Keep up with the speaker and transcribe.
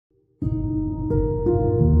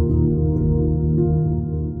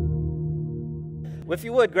Well, if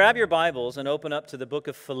you would, grab your Bibles and open up to the book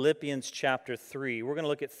of Philippians chapter 3. We're going to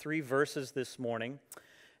look at 3 verses this morning.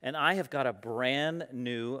 And I have got a brand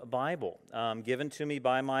new Bible given to me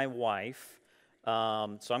by my wife. So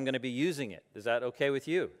I'm going to be using it. Is that okay with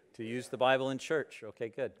you, to use the Bible in church? Okay,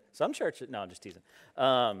 good. Some churches, no, I'm just teasing.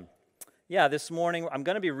 This morning I'm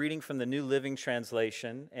going to be reading from the New Living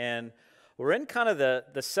Translation. And we're in kind of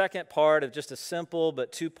the second part of just a simple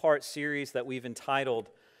but two-part series that we've entitled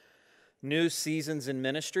New Seasons in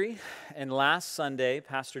Ministry. And last Sunday,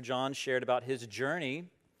 Pastor John shared about his journey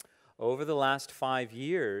over the last 5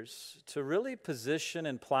 years to really position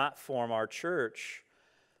and platform our church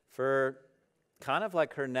for kind of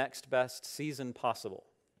like her next best season possible.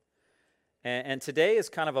 And today is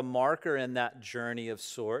kind of a marker in that journey of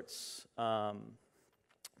sorts.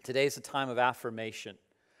 Today is a time of affirmation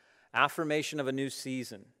of a new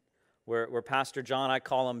season. Where Pastor John, I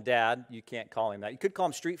call him Dad. You can't call him that. You could call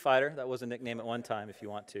him Street Fighter. That was a nickname at one time if you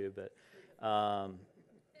want to. But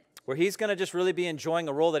where he's going to just really be enjoying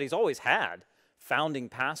a role that he's always had, founding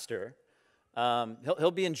pastor.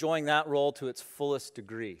 He'll be enjoying that role to its fullest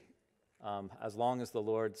degree, as long as the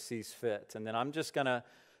Lord sees fit. And then I'm just going to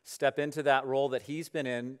step into that role that he's been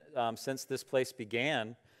in since this place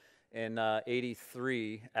began in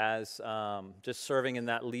 83 as just serving in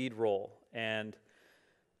that lead role. And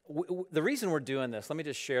the reason we're doing this, let me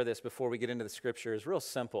just share this before we get into the scripture, is real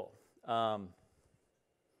simple. The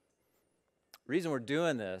reason we're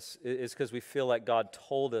doing this is because we feel like God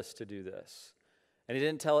told us to do this. And He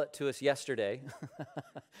didn't tell it to us yesterday.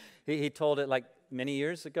 He told it like many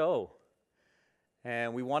years ago.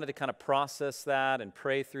 And we wanted to kind of process that and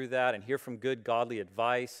pray through that and hear from good godly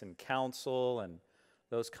advice and counsel and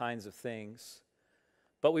those kinds of things.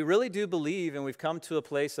 But we really do believe, and we've come to a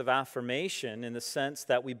place of affirmation in the sense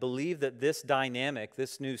that we believe that this dynamic,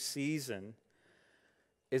 this new season,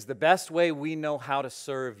 is the best way we know how to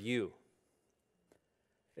serve you.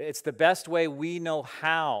 It's the best way we know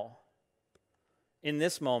how, in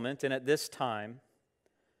this moment and at this time,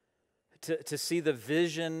 to see the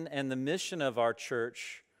vision and the mission of our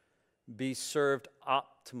church be served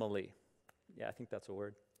optimally. Yeah, I think that's a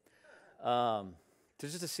word.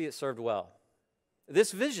 Just to see it served well.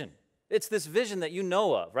 This vision, it's this vision that you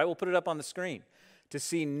know of, right? We'll put it up on the screen. To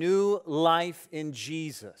see new life in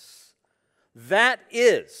Jesus. That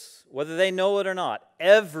is, whether they know it or not,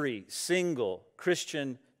 every single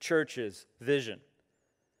Christian church's vision.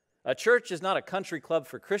 A church is not a country club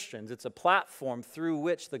for Christians. It's a platform through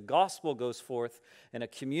which the gospel goes forth in a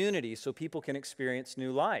community so people can experience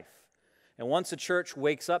new life. And once a church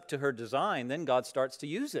wakes up to her design, then God starts to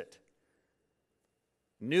use it.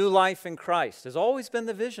 New life in Christ has always been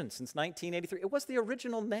the vision since 1983. It was the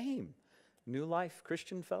original name, New Life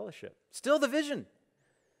Christian Fellowship. Still the vision.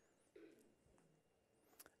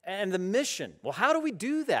 And the mission. Well, how do we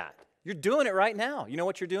do that? You're doing it right now. You know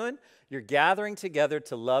what you're doing? You're gathering together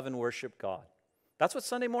to love and worship God. That's what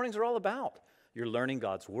Sunday mornings are all about. You're learning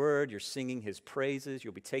God's Word. You're singing His praises.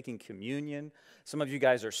 You'll be taking communion. Some of you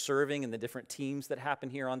guys are serving in the different teams that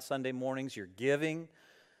happen here on Sunday mornings. You're giving.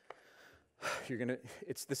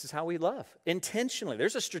 This is how we love. Intentionally.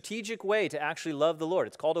 There's a strategic way to actually love the Lord.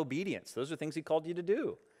 It's called obedience. Those are things He called you to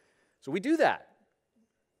do. So we do that.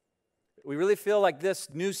 We really feel like this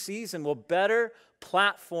new season will better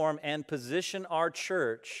platform and position our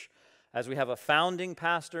church as we have a founding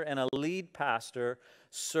pastor and a lead pastor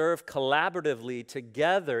serve collaboratively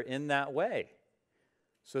together in that way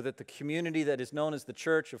so that the community that is known as the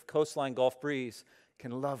Church of Coastline Gulf Breeze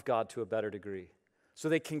can love God to a better degree. So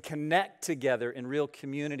they can connect together in real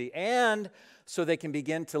community and so they can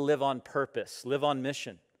begin to live on purpose, live on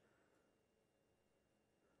mission.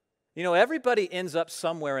 You know, everybody ends up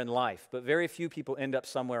somewhere in life, but very few people end up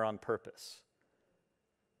somewhere on purpose.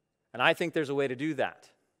 And I think there's a way to do that.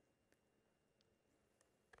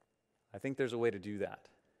 I'll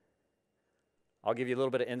give you a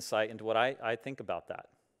little bit of insight into what I think about that.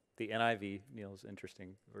 The NIV, Neil's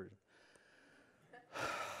interesting version.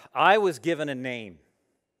 I was given a name.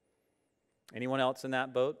 Anyone else in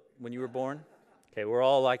that boat when you were born? Okay, we're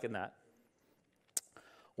all liking that.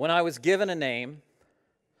 When I was given a name,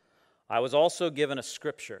 I was also given a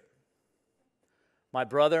scripture. My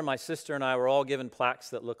brother, my sister, and I were all given plaques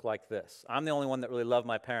that look like this. I'm the only one that really loved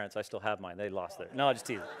my parents. I still have mine. They lost theirs. No, I just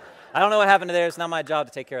teasing. I don't know what happened to theirs. It's not my job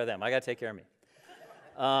to take care of them. I got to take care of me.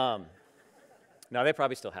 No, they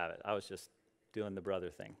probably still have it. I was just doing the brother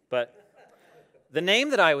thing. But the name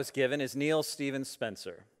that I was given is Neil Stephen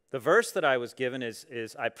Spencer. The verse that I was given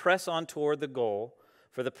is I press on toward the goal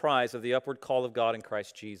for the prize of the upward call of God in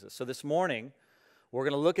Christ Jesus. So this morning, We're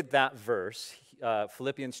going to look at that verse,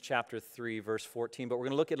 Philippians chapter 3, verse 14, but we're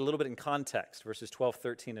going to look at it a little bit in context, verses 12,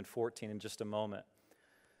 13, and 14 in just a moment.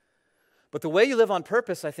 But the way you live on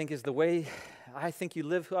purpose, I think, is the way I think you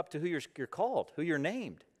live up to who you're called, who you're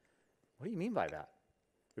named. What do you mean by that?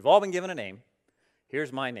 We've all been given a name.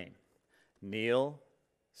 Here's my name, Neil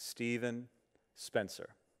Stephen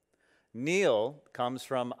Spencer. Neil comes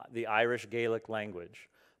from the Irish Gaelic language,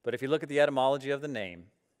 but if you look at the etymology of the name,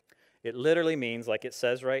 it literally means, like it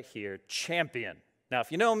says right here, champion. Now,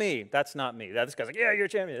 if you know me, that's not me. This guy's like, yeah, you're a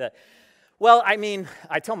champion. Well, I mean,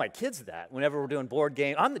 I tell my kids that whenever we're doing board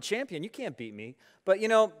game. I'm the champion. You can't beat me. But,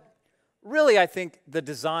 really, I think the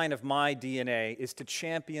design of my DNA is to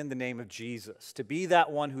champion the name of Jesus, to be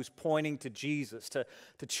that one who's pointing to Jesus, to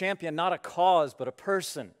champion not a cause, but a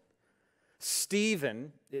person.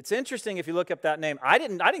 Stephen, it's interesting if you look up that name. I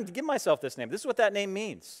didn't give myself this name. This is what that name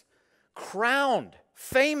means. Crowned,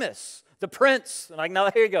 famous, the prince. And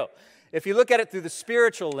now here you go. If you look at it through the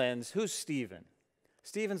spiritual lens, who's Stephen?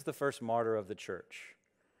 Stephen's the first martyr of the church.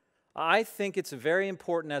 I think it's very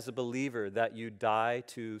important as a believer that you die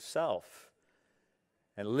to self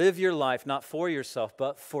and live your life not for yourself,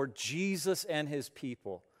 but for Jesus and his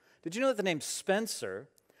people. Did you know that the name Spencer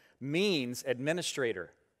means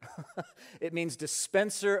administrator? It means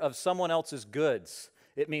dispenser of someone else's goods.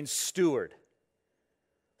 It means steward.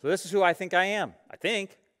 So this is who I think I am. I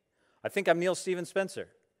think I'm Neil Stephen Spencer.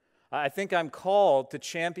 I think I'm called to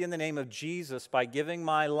champion the name of Jesus by giving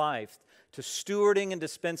my life to stewarding and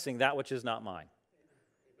dispensing that which is not mine.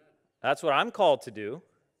 That's what I'm called to do.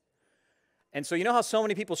 And so you know how so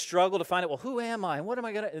many people struggle to find out, well, who am I? And what am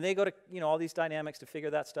I going to, and they go to, all these dynamics to figure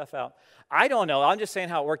that stuff out. I don't know. I'm just saying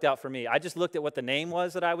how it worked out for me. I just looked at what the name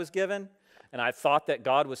was that I was given, and I thought that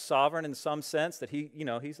God was sovereign in some sense, that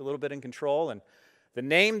he's a little bit in control, and the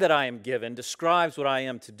name that I am given describes what I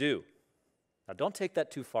am to do. Now, don't take that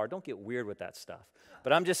too far. Don't get weird with that stuff.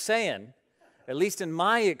 But I'm just saying, at least in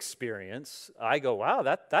my experience, I go, wow,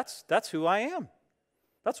 that's who I am.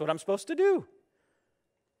 That's what I'm supposed to do.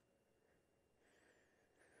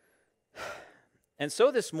 And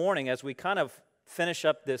so this morning, as we kind of finish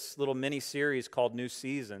up this little mini-series called New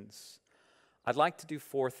Seasons, I'd like to do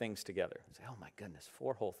 4 things together. Say, oh my goodness,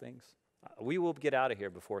 4 whole things. We will get out of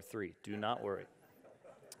here before 3. Do not worry.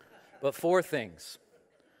 But 4 things.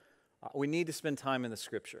 We need to spend time in the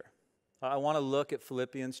Scripture. I want to look at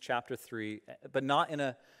Philippians chapter 3, but not in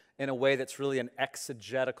a way that's really an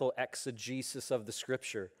exegesis of the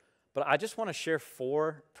Scripture. But I just want to share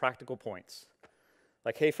 4 practical points.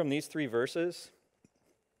 Like, hey, from these 3 verses,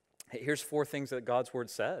 hey, here's 4 things that God's Word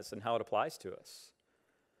says and how it applies to us.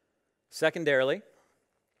 Secondarily,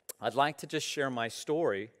 I'd like to just share my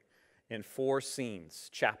story in 4 scenes,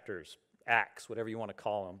 chapters, acts, whatever you want to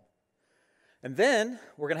call them. And then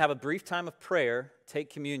we're going to have a brief time of prayer,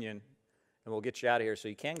 take communion, and we'll get you out of here so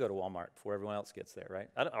you can go to Walmart before everyone else gets there, right?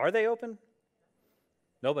 Are they open?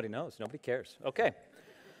 Nobody knows. Nobody cares. Okay.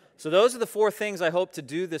 So those are the 4 things I hope to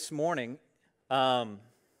do this morning.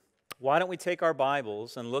 Why don't we take our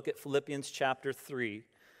Bibles and look at Philippians chapter 3,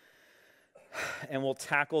 and we'll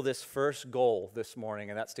tackle this first goal this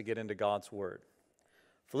morning, and that's to get into God's Word.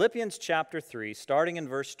 Philippians chapter 3, starting in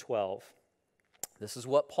verse 12, this is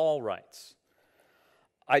what Paul writes.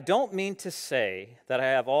 I don't mean to say that I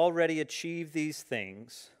have already achieved these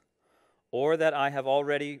things or that I have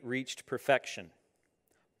already reached perfection,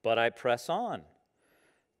 but I press on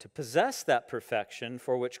to possess that perfection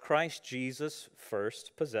for which Christ Jesus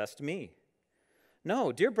first possessed me.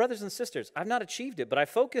 No, dear brothers and sisters, I've not achieved it, but I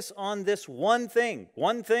focus on this one thing,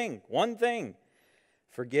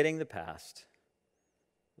 forgetting the past,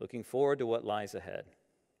 looking forward to what lies ahead.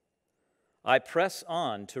 I press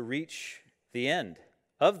on to reach the end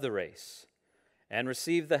of the race and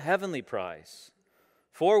receive the heavenly prize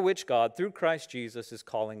for which God, through Christ Jesus, is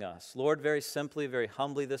calling us. Lord, very simply, very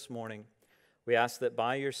humbly this morning, we ask that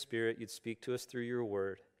by your Spirit you'd speak to us through your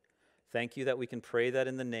word. Thank you that we can pray that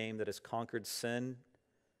in the name that has conquered sin,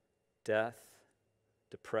 death,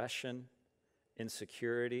 depression,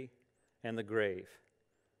 insecurity, and the grave.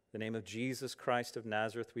 In the name of Jesus Christ of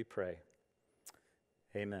Nazareth we pray.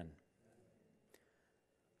 Amen.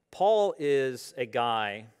 Paul is a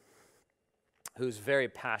guy who's very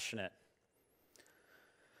passionate.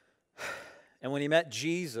 And when he met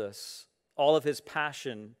Jesus, all of his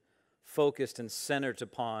passion focused and centered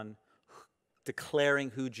upon declaring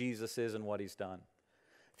who Jesus is and what he's done.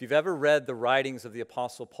 If you've ever read the writings of the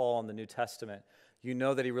Apostle Paul in the New Testament, you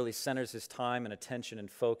know that he really centers his time and attention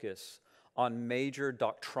and focus on major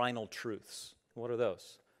doctrinal truths. What are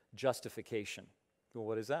those? Justification. Well,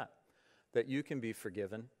 what is that? That you can be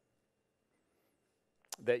forgiven,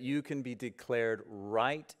 that you can be declared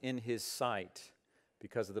right in His sight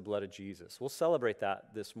because of the blood of Jesus. We'll celebrate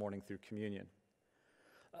that this morning through communion.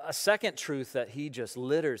 A second truth that He just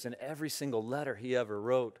litters in every single letter He ever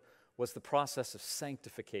wrote was the process of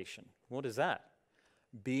sanctification. What is that?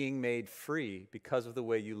 Being made free because of the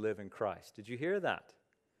way you live in Christ. Did you hear that?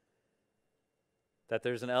 That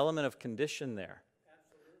there's an element of condition there.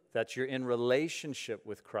 Absolutely. That you're in relationship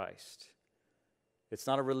with Christ. It's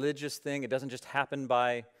not a religious thing. It doesn't just happen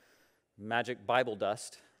by magic Bible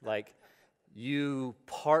dust. Like, you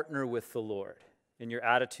partner with the Lord in your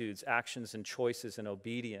attitudes, actions, and choices and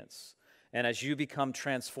obedience. And as you become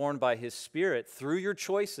transformed by His Spirit through your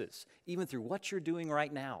choices, even through what you're doing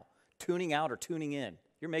right now, tuning out or tuning in,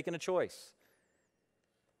 you're making a choice.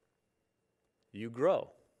 You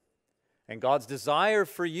grow. And God's desire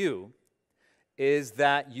for you is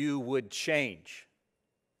that you would change.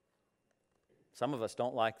 Some of us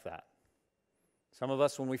don't like that. Some of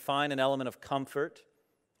us, when we find an element of comfort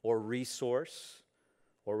or resource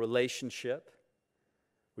or relationship,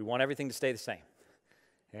 we want everything to stay the same.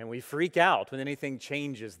 And we freak out when anything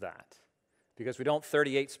changes that because we don't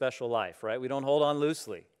 38 special life, right? We don't hold on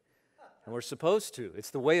loosely. And we're supposed to.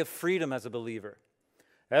 It's the way of freedom as a believer.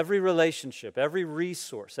 Every relationship, every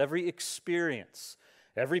resource, every experience,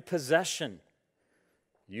 every possession,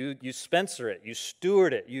 you sponsor it, you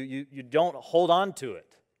steward it, you don't hold on to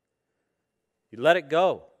it. You let it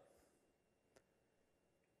go.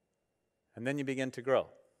 And then you begin to grow.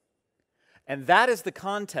 And that is the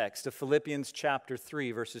context of Philippians chapter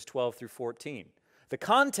 3, verses 12 through 14. The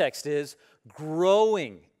context is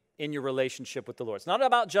growing in your relationship with the Lord. It's not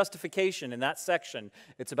about justification in that section.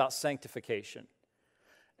 It's about sanctification.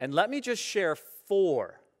 And let me just share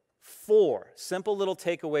four simple little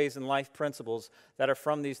takeaways and life principles that are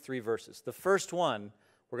from these three verses. The first one,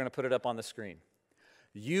 we're going to put it up on the screen.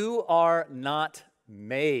 You are not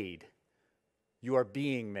made. You are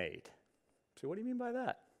being made. So what do you mean by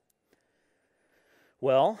that?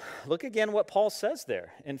 Well, look again what Paul says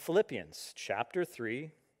there in Philippians chapter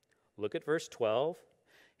 3. Look at verse 12.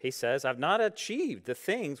 He says, I've not achieved the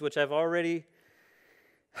things which I've already,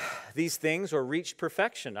 these things, or reached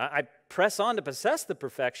perfection. I press on to possess the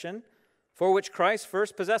perfection for which Christ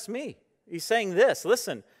first possessed me. He's saying this,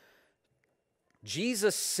 listen,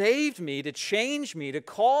 Jesus saved me to change me, to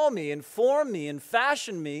call me, and form me, and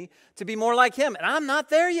fashion me to be more like Him. And I'm not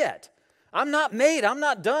there yet. I'm not made. I'm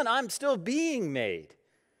not done. I'm still being made.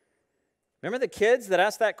 Remember the kids that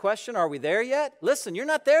asked that question, are we there yet? Listen, you're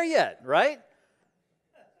not there yet, right?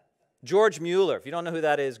 George Mueller, if you don't know who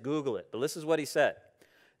that is, Google it. But this is what he said.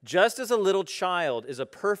 Just as a little child is a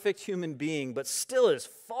perfect human being, but still is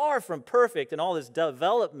far from perfect in all his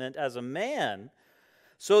development as a man,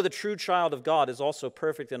 so the true child of God is also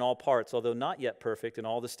perfect in all parts, although not yet perfect in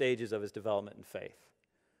all the stages of his development in faith.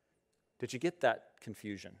 Did you get that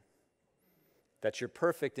confusion? That you're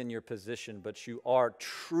perfect in your position, but you are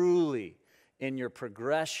truly in your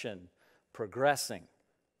progression, progressing.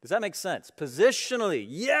 Does that make sense? Positionally,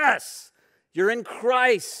 yes, you're in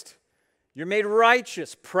Christ. You're made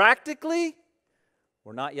righteous. Practically,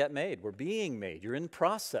 we're not yet made. We're being made. You're in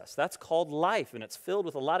process. That's called life, and it's filled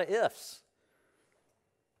with a lot of ifs.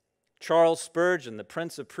 Charles Spurgeon, the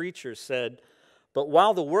Prince of Preachers, said, but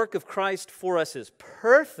while the work of Christ for us is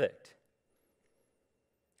perfect,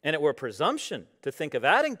 and it were presumption to think of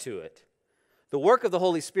adding to it, the work of the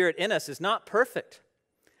Holy Spirit in us is not perfect.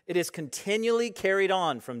 It is continually carried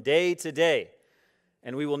on from day to day,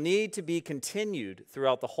 and we will need to be continued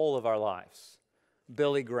throughout the whole of our lives.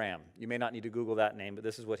 Billy Graham, you may not need to Google that name, but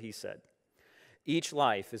this is what he said. Each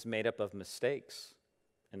life is made up of mistakes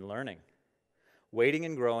and learning, waiting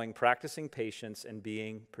and growing, practicing patience, and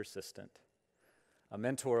being persistent. A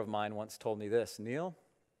mentor of mine once told me this, Neil,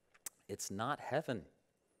 it's not heaven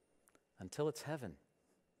until it's heaven.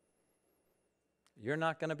 You're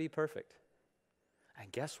not going to be perfect.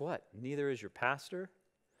 And guess what? Neither is your pastor,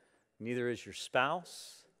 neither is your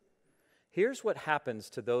spouse. Here's what happens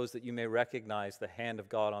to those that you may recognize the hand of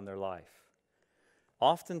God on their life.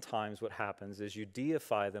 Oftentimes what happens is you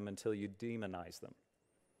deify them until you demonize them.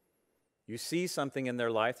 You see something in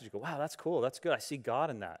their life that you go, wow, that's cool, that's good, I see God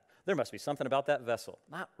in that. There must be something about that vessel.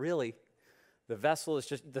 Not really. The vessel is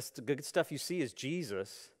just, the good stuff you see is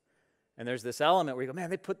Jesus. And there's this element where you go, man,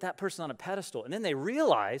 they put that person on a pedestal. And then they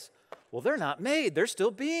realize, well, they're not made. They're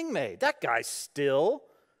still being made. That guy still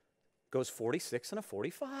goes 46 and a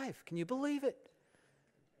 45. Can you believe it?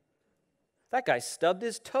 That guy stubbed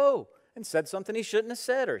his toe and said something he shouldn't have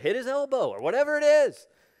said or hit his elbow or whatever it is.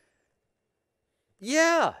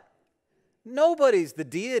 Yeah. Nobody's the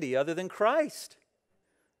deity other than Christ.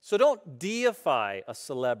 So don't deify a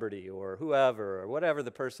celebrity or whoever or whatever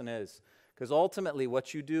the person is, because ultimately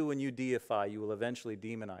what you do when you deify, you will eventually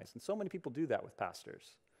demonize. And so many people do that with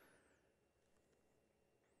pastors.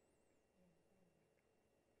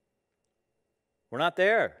 We're not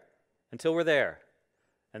there until we're there.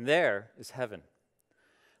 And there is heaven.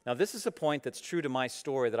 Now, this is a point that's true to my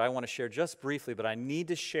story that I want to share just briefly, but I need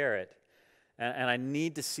to share it, and I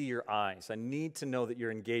need to see your eyes. I need to know that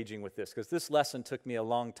you're engaging with this, because this lesson took me a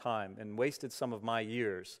long time and wasted some of my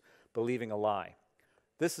years believing a lie.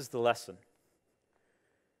 This is the lesson.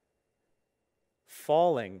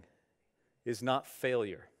 Falling is not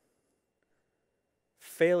failure.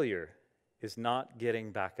 Failure is not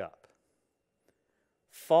getting back up.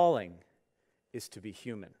 Falling is to be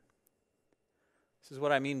human. This is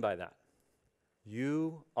what I mean by that.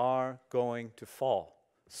 You are going to fall,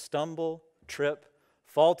 stumble, trip,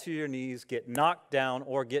 fall to your knees, get knocked down,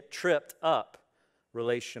 or get tripped up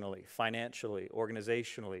relationally, financially,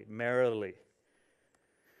 organizationally, maritally.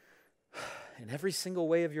 In every single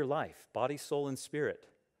way of your life, body, soul, and spirit,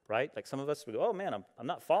 right? Like some of us would go, oh man, I'm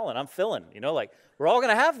not falling, I'm filling. Like we're all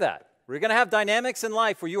going to have that. We're going to have dynamics in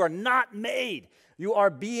life where you are not made. You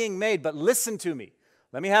are being made, but listen to me.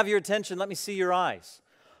 Let me have your attention. Let me see your eyes.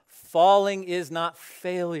 Falling is not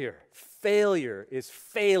failure. Failure is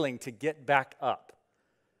failing to get back up.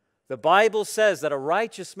 The Bible says that a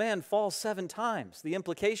righteous man falls 7 times. The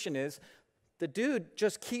implication is the dude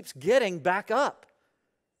just keeps getting back up.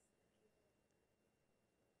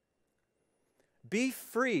 Be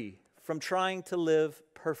free from trying to live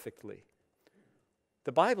perfectly.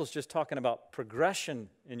 The Bible's just talking about progression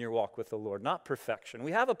in your walk with the Lord, not perfection.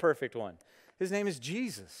 We have a perfect one. His name is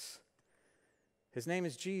Jesus. His name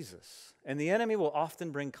is Jesus. And the enemy will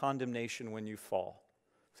often bring condemnation when you fall.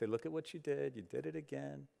 Say, look at what you did it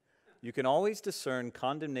again. You can always discern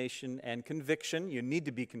condemnation and conviction. You need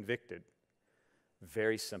to be convicted.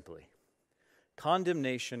 Very simply.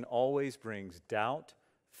 Condemnation always brings doubt,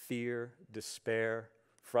 fear, despair,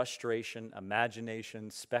 frustration,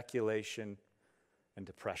 imagination, speculation, and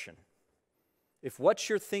depression. If what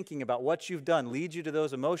you're thinking about what you've done leads you to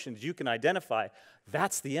those emotions you can identify,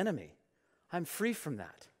 that's the enemy. I'm free from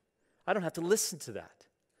that. I don't have to listen to that.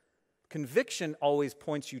 Conviction always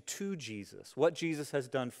points you to Jesus, what Jesus has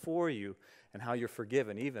done for you and how you're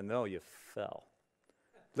forgiven even though you fell.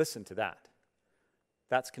 Listen to that.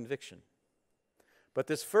 That's conviction. But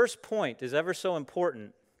this first point is ever so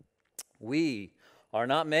important. We are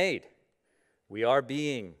not made. We are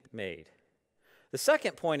being made. The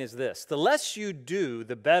second point is this: the less you do,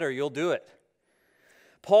 the better you'll do it.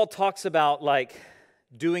 Paul talks about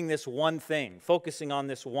doing this one thing, focusing on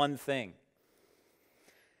this one thing.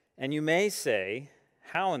 And you may say,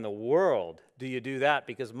 how in the world do you do that?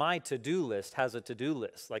 Because my to-do list has a to-do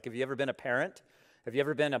list. Have you ever been a parent? Have you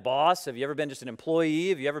ever been a boss? Have you ever been just an employee?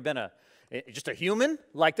 Have you ever been just a human?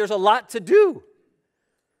 There's a lot to do.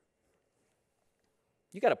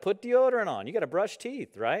 You got to put deodorant on. You got to brush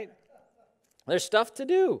teeth, right? There's stuff to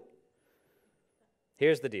do.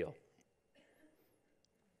 Here's the deal.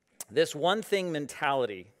 This one thing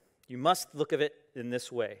mentality, you must look at it in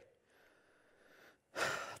this way.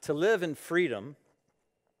 To live in freedom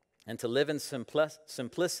and to live in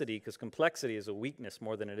simplicity, because complexity is a weakness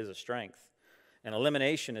more than it is a strength, and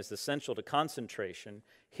elimination is essential to concentration,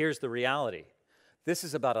 here's the reality. This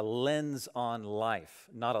is about a lens on life,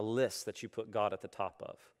 not a list that you put God at the top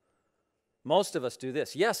of. Most of us do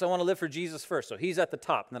this. Yes, I want to live for Jesus first, so he's at the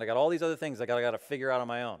top, and then I got all these other things I got to figure out on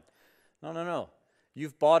my own. No.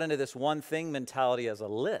 You've bought into this one thing mentality as a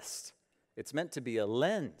list. It's meant to be a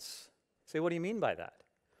lens. Say, what do you mean by that?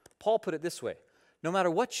 Paul put it this way: no matter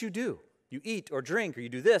what you do, you eat or drink or you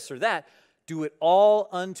do this or that, do it all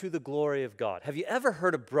unto the glory of God. Have you ever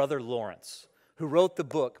heard of Brother Lawrence, who wrote the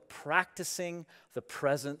book Practicing the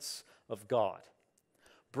Presence of God?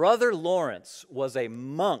 Brother Lawrence was a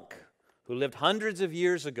monk who lived hundreds of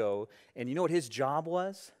years ago, and you know what his job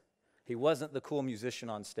was? He wasn't the cool musician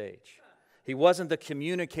on stage. He wasn't the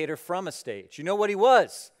communicator from a stage. You know what he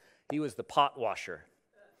was? He was the pot washer.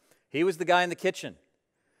 He was the guy in the kitchen.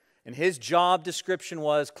 And his job description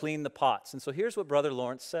was clean the pots. And so here's what Brother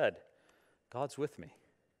Lawrence said: God's with me.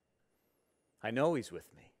 I know he's with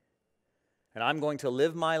me. And I'm going to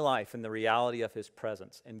live my life in the reality of his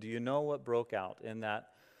presence. And do you know what broke out in that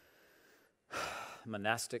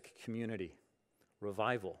monastic community?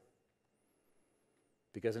 Revival.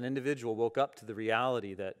 Because an individual woke up to the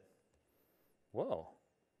reality that, whoa,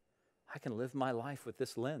 I can live my life with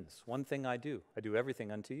this lens. One thing I do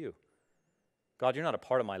everything unto you. God, you're not a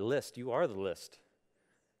part of my list. You are the list.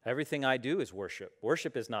 Everything I do is worship.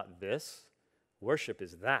 Worship is not this. Worship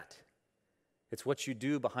is that. It's what you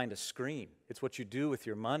do behind a screen. It's what you do with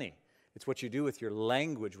your money. It's what you do with your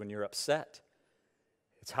language when you're upset.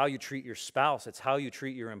 It's how you treat your spouse. It's how you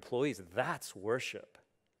treat your employees. That's worship.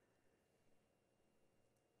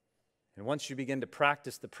 And once you begin to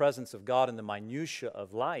practice the presence of God in the minutia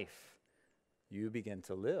of life, you begin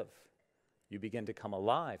to live. You begin to come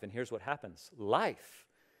alive. And here's what happens. Life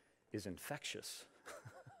is infectious.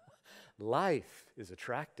 Life is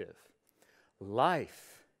attractive.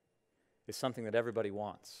 Life is something that everybody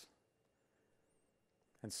wants.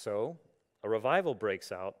 And so a revival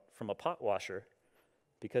breaks out from a pot washer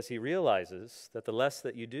because he realizes that the less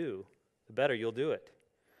that you do, the better you'll do it.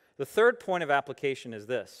 The third point of application is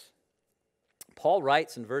this. Paul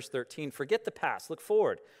writes in verse 13, forget the past, look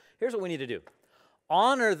forward. Here's what we need to do.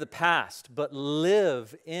 Honor the past, but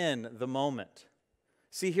live in the moment.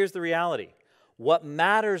 See, here's the reality. What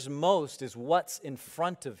matters most is what's in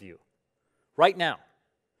front of you right now.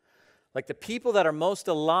 Like the people that are most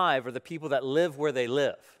alive are the people that live where they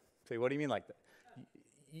live. Say, what do you mean like that?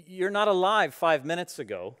 You're not alive 5 minutes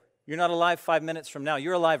ago. You're not alive 5 minutes from now.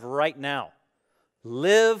 You're alive right now.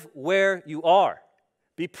 Live where you are.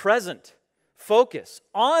 Be present. Focus.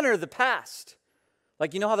 Honor the past.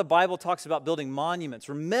 Like, you know how the Bible talks about building monuments.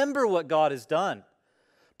 Remember what God has done.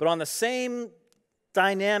 But on the same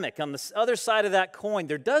dynamic, on the other side of that coin,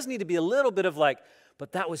 there does need to be a little bit of like,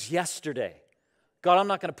 but that was yesterday. God, I'm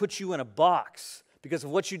not going to put you in a box because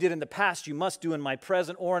of what you did in the past, you must do in my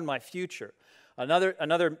present or in my future.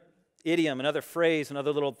 Another idiom, another phrase,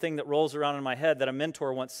 another little thing that rolls around in my head that a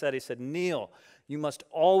mentor once said, he said, Neil, you must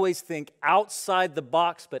always think outside the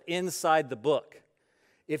box but inside the book.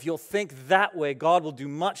 If you'll think that way, God will do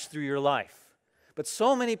much through your life. But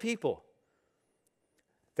so many people,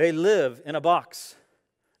 they live in a box.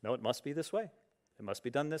 No, it must be this way. It must be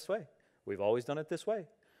done this way. We've always done it this way.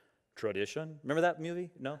 Tradition. Remember that movie?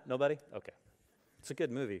 No? Nobody? Okay. It's a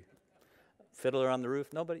good movie. Fiddler on the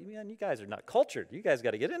Roof. Nobody? Man, you guys are not cultured. You guys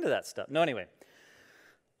got to get into that stuff. No, anyway.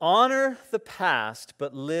 Honor the past,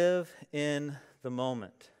 but live in the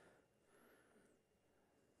moment.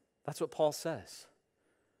 That's what Paul says.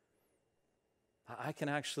 I can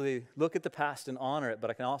actually look at the past and honor it, but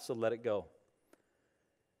I can also let it go.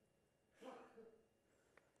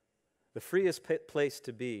 The freest place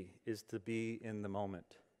to be is to be in the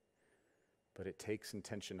moment. But it takes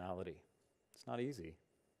intentionality. It's not easy.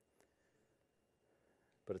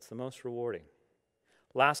 But it's the most rewarding.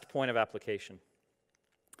 Last point of application.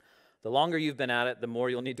 The longer you've been at it, the more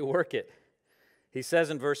you'll need to work it. He says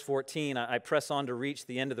in verse 14, I press on to reach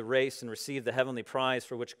the end of the race and receive the heavenly prize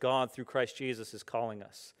for which God, through Christ Jesus, is calling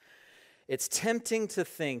us. It's tempting to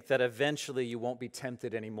think that eventually you won't be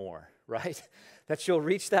tempted anymore, right? That you'll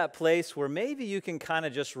reach that place where maybe you can kind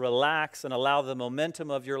of just relax and allow the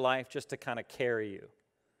momentum of your life just to kind of carry you.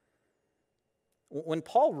 When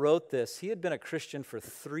Paul wrote this, he had been a Christian for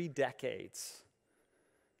 3 decades.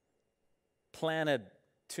 Planted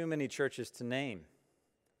too many churches to name.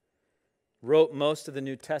 Wrote most of the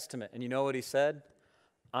New Testament. And you know what he said?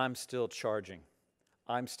 I'm still charging.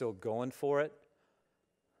 I'm still going for it.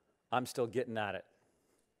 I'm still getting at it.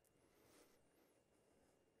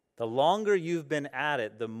 The longer you've been at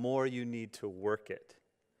it, the more you need to work it.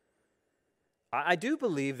 I do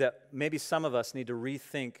believe that maybe some of us need to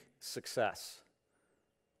rethink success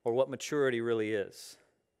or what maturity really is.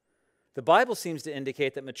 The Bible seems to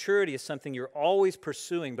indicate that maturity is something you're always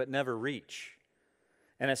pursuing but never reach.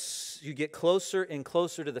 And as you get closer and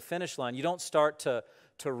closer to the finish line, you don't start to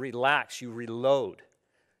relax, you reload.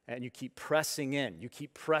 And you keep pressing in, you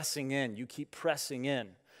keep pressing in, you keep pressing in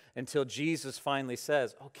until Jesus finally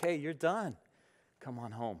says, okay, you're done. Come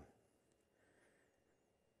on home.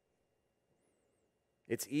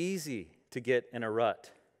 It's easy to get in a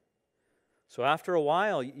rut. So after a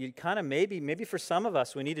while, you kind of maybe for some of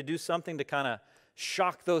us, we need to do something to kind of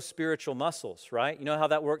shock those spiritual muscles, right? You know how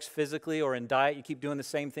that works physically or in diet? You keep doing the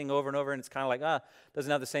same thing over and over, and it's kind of like,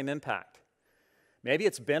 doesn't have the same impact. Maybe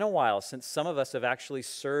it's been a while since some of us have actually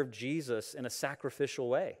served Jesus in a sacrificial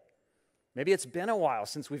way. Maybe it's been a while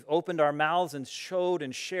since we've opened our mouths and showed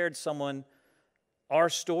and shared someone our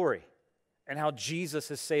story and how Jesus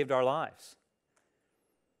has saved our lives.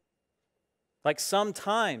 Like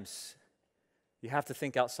sometimes you have to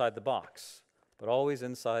think outside the box, but always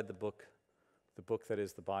inside the book that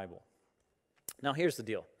is the Bible. Now here's the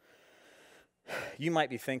deal. You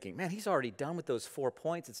might be thinking, man, he's already done with those 4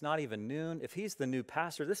 points. It's not even noon. If he's the new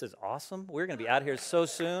pastor, this is awesome. We're going to be out of here so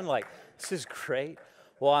soon. Like, this is great.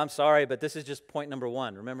 Well, I'm sorry, but this is just point number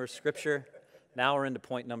 1. Remember Scripture? Now we're into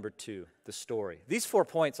point number 2, the story. These 4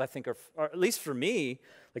 points, I think, are at least for me,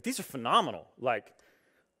 like these are phenomenal. Like,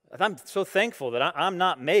 I'm so thankful that I'm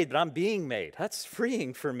not made, but I'm being made. That's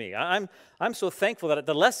freeing for me. I'm so thankful that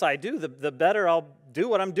the less I do, the better I'll do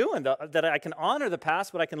what I'm doing, that I can honor the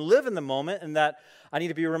past, but I can live in the moment, and that I need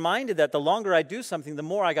to be reminded that the longer I do something, the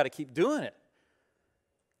more I got to keep doing it.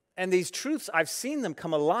 And these truths, I've seen them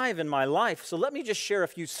come alive in my life. So let me just share a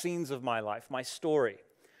few scenes of my life, my story.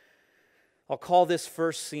 I'll call this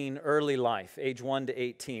first scene early life, age 1 to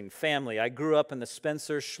 18. Family. I grew up in the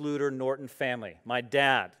Spencer, Schluter, Norton family. My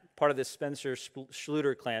dad, part of the Spencer,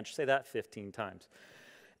 Schluter clan. Say that 15 times.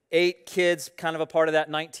 8 kids, kind of a part of that,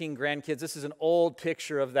 19 grandkids. This is an old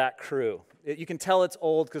picture of that crew. You can tell it's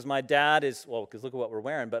old because my dad is, well, because look at what we're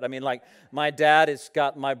wearing. But I mean, like, my dad has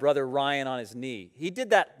got my brother Ryan on his knee. He did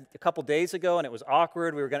that a couple days ago, and it was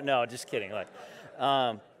awkward. We were going to, no, just kidding. But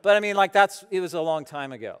I mean, like, it was a long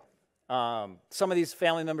time ago. Some of these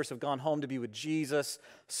family members have gone home to be with Jesus.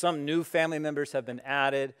 Some new family members have been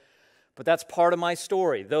added. But that's part of my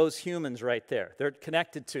story, those humans right there. They're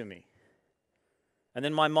connected to me. And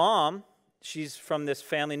then my mom, she's from this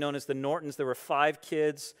family known as the Nortons. There were 5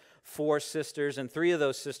 kids, 4 sisters, and 3 of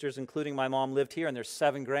those sisters, including my mom, lived here, and there's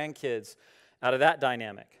 7 grandkids out of that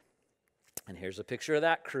dynamic. And here's a picture of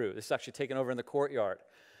that crew. This is actually taken over in the courtyard.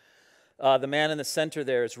 The man in the center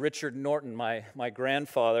there is Richard Norton, my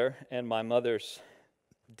grandfather and my mother's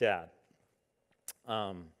dad.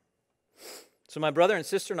 So my brother and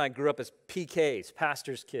sister and I grew up as PKs,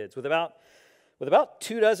 pastors' kids, with about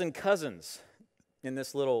 24 cousins in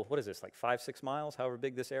this little, what is this, like 5-6 miles, however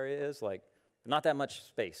big this area is, like not that much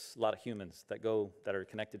space, a lot of humans that are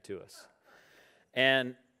connected to us.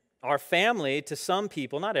 And our family, to some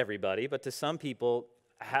people, not everybody, but to some people,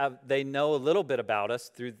 they know a little bit about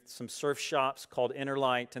us through some surf shops called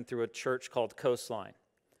Interlight and through a church called Coastline.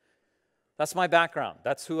 That's my background.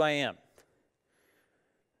 That's who I am.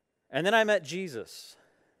 And then I met Jesus.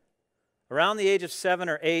 Around the age of 7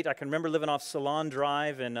 or 8, I can remember living off Salon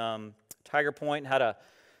Drive in Tiger Point, had a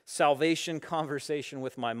salvation conversation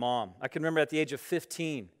with my mom. I can remember at the age of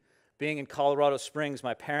 15 being in Colorado Springs.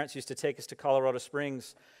 My parents used to take us to Colorado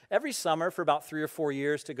Springs every summer for about 3 or 4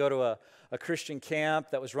 years to go to a Christian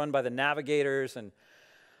camp that was run by the Navigators. And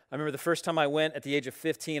I remember the first time I went at the age of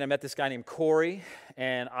 15, I met this guy named Corey,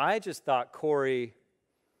 and I just thought Corey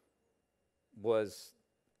was,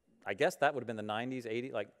 I guess that would have been the 90s,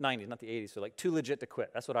 80s, like 90s, not the 80s, so like too legit to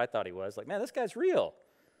quit. That's what I thought he was. Like, man, this guy's real.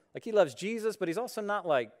 Like, he loves Jesus, but he's also not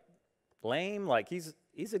like lame. Like, he's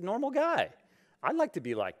a normal guy. I'd like to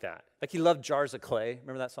be like that. Like, he loved Jars of Clay.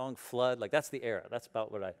 Remember that song, Flood? Like, that's the era. That's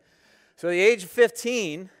about what So at the age of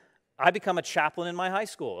 15, I become a chaplain in my high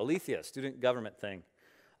school, Alethea, student government thing.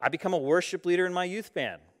 I become a worship leader in my youth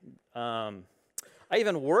band. I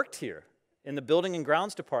even worked here in the building and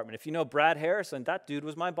grounds department. If you know Brad Harrison, that dude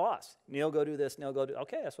was my boss. Neil, go do this. Neil, go do.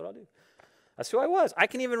 Okay, that's what I'll do. That's who I was. I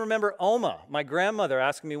can even remember Oma, my grandmother,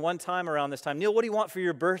 asking me one time around this time, Neil, what do you want for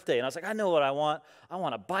your birthday? And I was like, I know what I want. I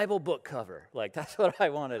want a Bible book cover. Like, that's what I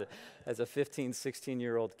wanted as a 15,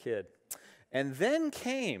 16-year-old kid. And then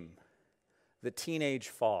came the teenage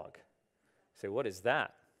fog. You say, what is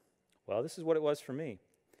that? Well, this is what it was for me.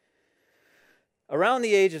 Around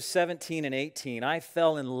the age of 17 and 18, I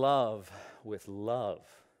fell in love with love.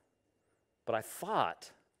 But I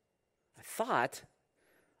thought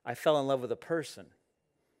I fell in love with a person.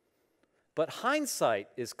 But hindsight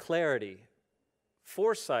is clarity.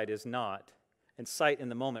 Foresight is not. And sight in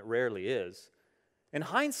the moment rarely is. In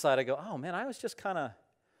hindsight, I go, oh man, I was just kind of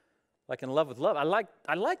like in love with love.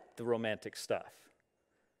 I liked the romantic stuff.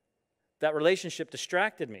 That relationship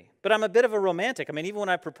distracted me. But I'm a bit of a romantic. I mean, even when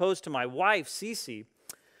I proposed to my wife, Cece,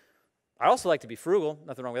 I also like to be frugal.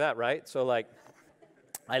 Nothing wrong with that, right? So like,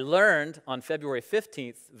 I learned on February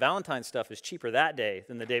 15th, Valentine's stuff is cheaper that day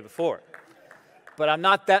than the day before. But I'm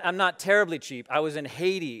not terribly cheap. I was in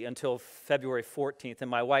Haiti until February 14th, and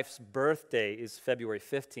my wife's birthday is February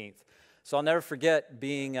 15th. So I'll never forget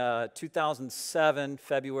being 2007,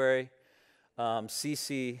 February,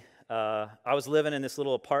 Cece. I was living in this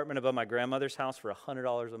little apartment above my grandmother's house for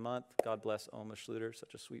 $100 a month. God bless Oma Schluter,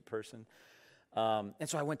 such a sweet person. And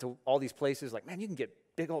so I went to all these places, like, man, you can get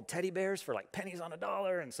big old teddy bears for like pennies on a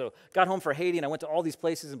dollar. And so got home for Haiti, and I went to all these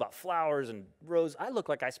places and bought flowers and roses. I look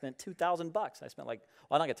like I spent $2,000. I spent like,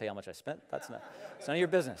 well, I'm not going to tell you how much I spent. It's none of your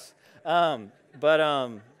business.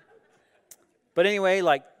 But anyway,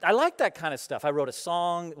 like, I like that kind of stuff. I wrote a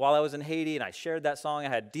song while I was in Haiti, and I shared that song. I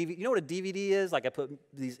had DVD. You know what a DVD is? Like, I put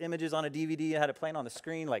these images on a DVD and had it playing on the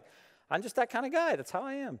screen. Like, I'm just that kind of guy. That's how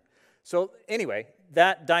I am. So anyway,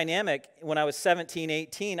 that dynamic, when I was 17,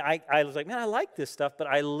 18, I was like, man, I like this stuff, but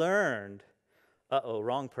I learned,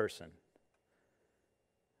 wrong person.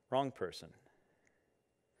 Wrong person.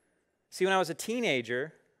 See, when I was a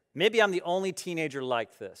teenager, Maybe I'm the only teenager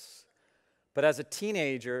like this, but as a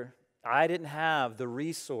teenager, I didn't have the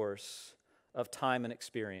resource of time and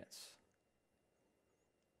experience.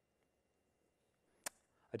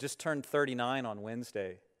 I just turned 39 on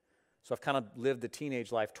Wednesday, so I've kind of lived the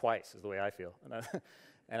teenage life twice, is the way I feel.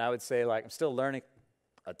 And I would say, like, I'm still learning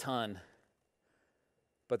a ton,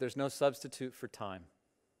 but there's no substitute for time.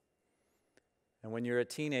 And when you're a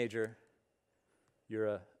teenager,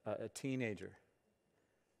 you're a teenager.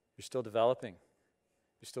 You're still developing.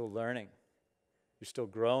 You're still learning. You're still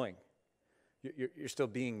growing. You're still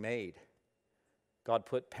being made. God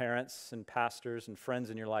put parents and pastors and friends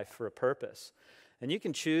in your life for a purpose. And you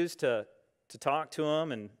can choose to talk to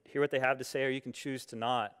them and hear what they have to say, or you can choose to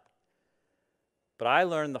not. But I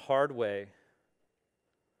learned the hard way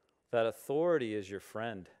that authority is your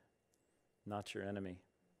friend, not your enemy.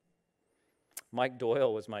 Mike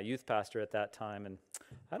Doyle was my youth pastor at that time, and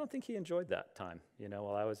I don't think he enjoyed that time.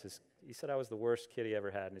 While I was he said I was the worst kid he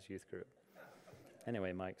ever had in his youth group.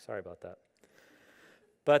 Anyway, Mike, sorry about that.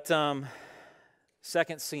 But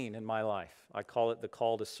second scene in my life, I call it the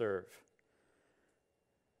call to serve.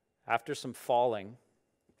 After some falling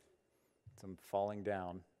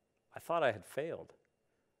down, I thought I had failed.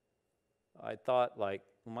 I thought, well,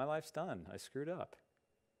 my life's done. I screwed up.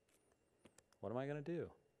 What am I going to do?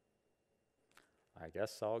 I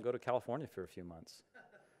guess I'll go to California for a few months.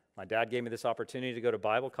 My dad gave me this opportunity to go to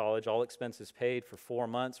Bible college, all expenses paid for 4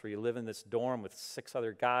 months, where you live in this dorm with 6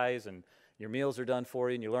 other guys, and your meals are done for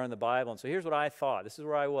you, and you learn the Bible. And so here's what I thought. This is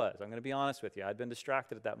where I was. I'm going to be honest with you. I'd been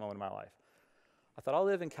distracted at that moment in my life. I thought, I'll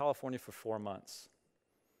live in California for 4 months.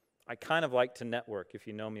 I kind of like to network, if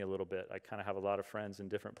you know me a little bit. I kind of have a lot of friends in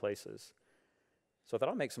different places. So I thought,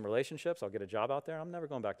 I'll make some relationships. I'll get a job out there. I'm never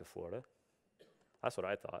going back to Florida. That's what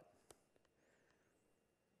I thought.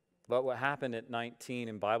 But what happened at 19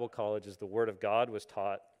 in Bible college is the Word of God was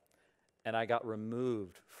taught, and I got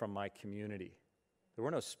removed from my community. There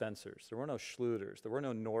were no Spencers. There were no Schluters. There were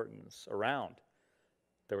no Nortons around.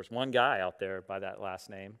 There was one guy out there by that last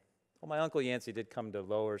name. Well, my Uncle Yancey did come to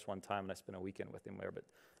Lowers one time, and I spent a weekend with him there, but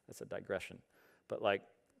that's a digression. But,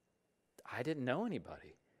 I didn't know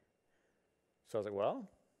anybody. So I was like, well,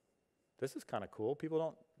 this is kind of cool. People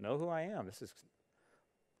don't know who I am. This is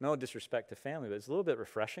no disrespect to family, but it's a little bit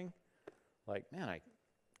refreshing. Man,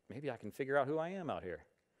 maybe I can figure out who I am out here.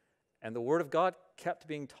 And the Word of God kept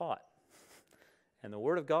being taught. And the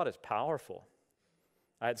Word of God is powerful.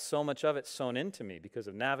 I had so much of it sown into me because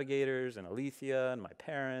of Navigators and Alethea and my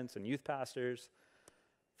parents and youth pastors,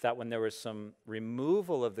 that when there was some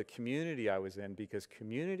removal of the community I was in, because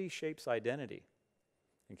community shapes identity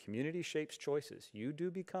and community shapes choices, you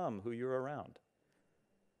do become who you're around.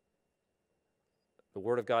 The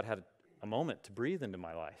Word of God had a moment to breathe into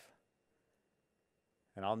my life.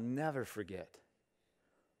 And I'll never forget,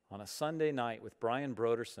 on a Sunday night with Brian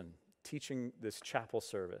Broderson teaching this chapel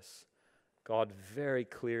service, God very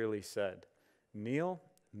clearly said, Neil,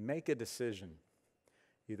 make a decision.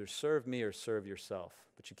 Either serve me or serve yourself,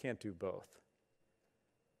 but you can't do both.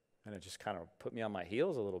 And it just kind of put me on my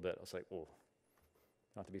heels a little bit. I was like, well,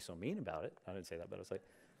 not to be so mean about it. I didn't say that, but I was like,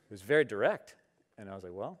 it was very direct. And I was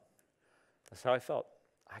like, well, that's how I felt.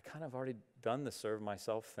 I kind of already done the serve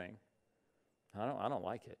myself thing. I don't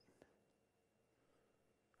like it.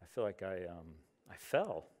 I feel like I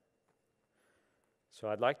fell. So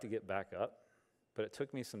I'd like to get back up, but it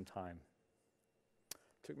took me some time.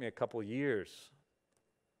 It took me a couple years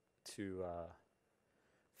to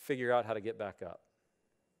figure out how to get back up.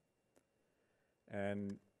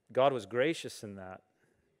 And God was gracious in that,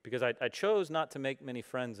 because I chose not to make many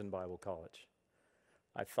friends in Bible college.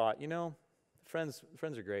 I thought, friends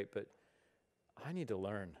are great, but I need to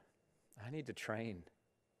learn. I need to train.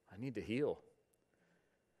 I need to heal.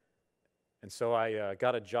 And so I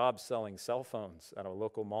got a job selling cell phones at a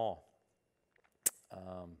local mall,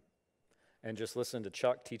 and just listened to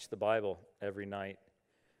Chuck teach the Bible every night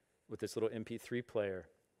with this little MP3 player.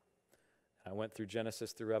 I went through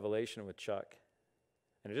Genesis through Revelation with Chuck.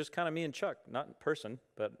 And it was just kind of me and Chuck, not in person,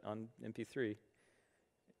 but on MP3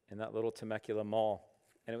 in that little Temecula mall.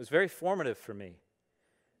 And it was very formative for me.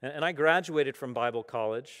 And I graduated from Bible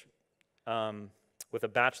college with a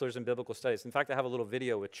bachelor's in biblical studies. In fact, I have a little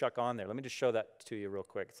video with Chuck on there. Let me just show that to you real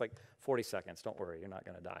quick. It's like 40 seconds. Don't worry, you're not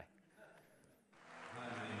going to die. Hi,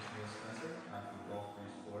 my name is Neil Spencer. I'm from Gulf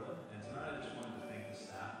Breeze, Florida, and tonight I just wanted to thank the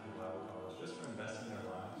staff of the Bible College just for investing their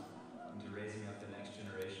lives into raising up the next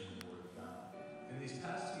generation in the Word of God. In these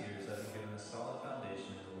past 2 years, I've been given a solid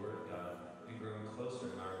foundation in the Word of God and growing closer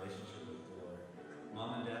in my relationship with the Lord.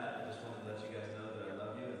 Mom and Dad, I just wanted to let you guys know that I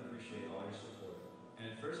love you and appreciate all your support. And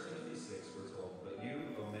in 1 Timothy 6, we're told, "But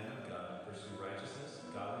you, O men of God, pursue righteousness,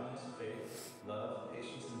 godliness,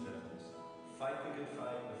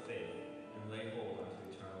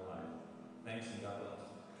 Thanks and God bless.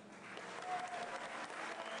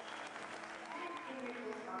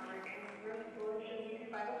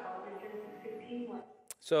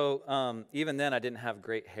 So even then, I didn't have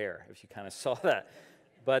great hair, if you kind of saw that.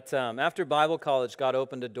 But after Bible college, God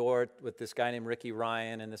opened a door with this guy named Ricky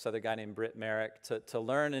Ryan and this other guy named Britt Merrick to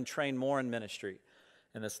learn and train more in ministry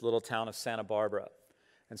in this little town of Santa Barbara.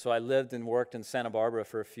 And so I lived and worked in Santa Barbara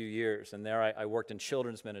for a few years. And there I worked in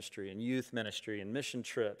children's ministry and youth ministry and mission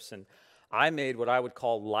trips. And I made what I would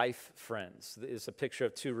call life friends. It's a picture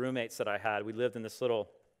of two roommates that I had. We lived in this little,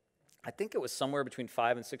 I think it was somewhere between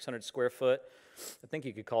 500 and 600 square foot. I think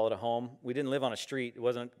you could call it a home. We didn't live on a street. It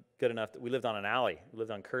wasn't good enough. We lived on an alley. We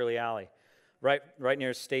lived on Curly Alley, right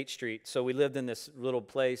near State Street. So we lived in this little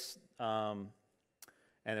place, and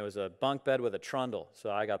there was a bunk bed with a trundle. So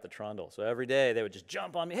I got the trundle. So every day they would just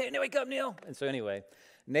jump on me. Hey, wake up, Neil. And so anyway,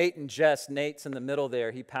 Nate and Jess, Nate's in the middle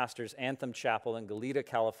there. He pastors Anthem Chapel in Goleta,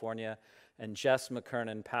 California. And Jess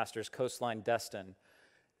McKernan pastors Coastline Destin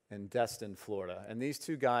in Destin, Florida. And these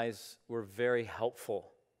two guys were very helpful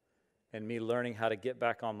in me learning how to get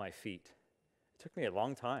back on my feet. It took me a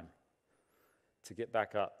long time to get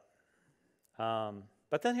back up.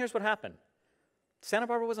 But then here's what happened. Santa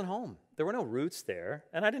Barbara wasn't home. There were no roots there,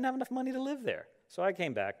 and I didn't have enough money to live there. So I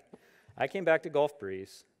came back. I came back to Gulf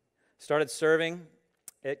Breeze, started serving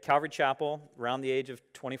at Calvary Chapel around the age of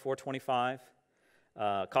 24, 25.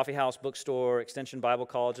 Coffee house, bookstore, Extension Bible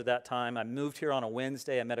College at that time. I moved here on a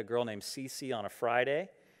Wednesday. I met a girl named Cece on a Friday.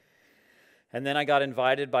 And then I got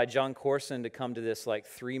invited by John Corson to come to this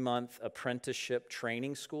 3-month apprenticeship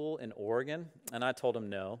training school in Oregon. And I told him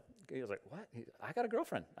no. He was like, what? I got a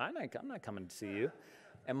girlfriend. I'm not coming to see you.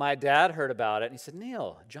 And my dad heard about it, and he said,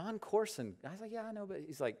 Neil, John Corson. I was like, yeah, I know, but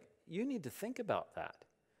he's like, you need to think about that.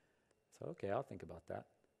 So, okay, I'll think about that.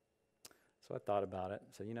 So I thought about it.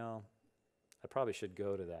 So, I probably should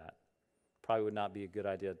go to that. Probably would not be a good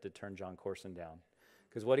idea to turn John Corson down.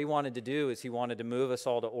 Because what he wanted to do is he wanted to move us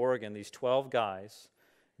all to Oregon, these 12 guys,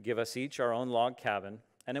 give us each our own log cabin.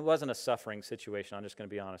 And it wasn't a suffering situation, I'm just going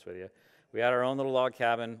to be honest with you. We had our own little log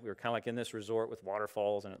cabin. We were kind of like in this resort with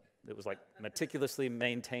waterfalls, and it was meticulously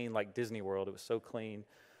maintained like Disney World. It was so clean.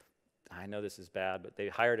 I know this is bad, but they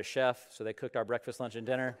hired a chef, so they cooked our breakfast, lunch, and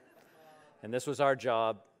dinner. And this was our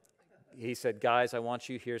job. He said, guys, I want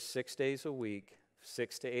you here 6 days a week,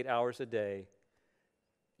 6 to 8 hours a day.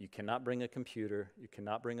 You cannot bring a computer. You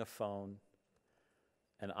cannot bring a phone.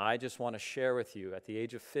 And I just want to share with you at the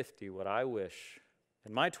age of 50 what I wish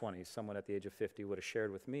in my 20s someone at the age of 50 would have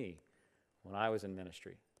shared with me when I was in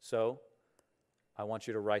ministry. So I want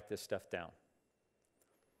you to write this stuff down.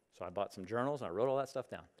 So I bought some journals and I wrote all that stuff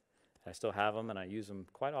down. I still have them and I use them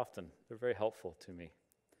quite often. They're very helpful to me.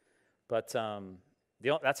 But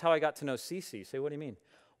that's how I got to know Cece. You say, what do you mean?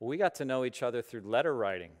 Well, we got to know each other through letter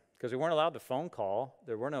writing because we weren't allowed to phone call.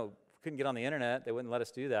 We couldn't get on the internet. They wouldn't let us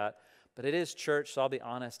do that. But it is church, so I'll be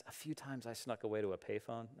honest. A few times I snuck away to a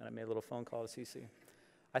payphone and I made a little phone call to Cece.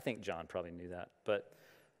 I think John probably knew that. But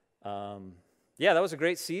yeah, that was a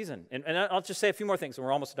great season. And I'll just say a few more things and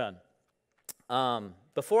we're almost done.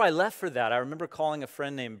 Before I left for that, I remember calling a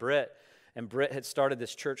friend named Britt. And Britt had started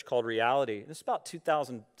this church called Reality. This is about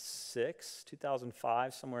 2006,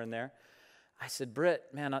 2005, somewhere in there. I said, Britt,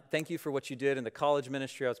 man, thank you for what you did in the college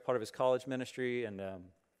ministry. I was part of his college ministry, and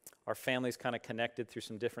our family's kind of connected through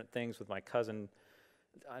some different things with my cousin.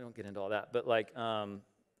 I don't get into all that, but I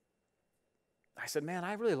said, man,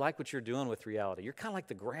 I really like what you're doing with Reality. You're kind of like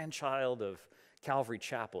the grandchild of Calvary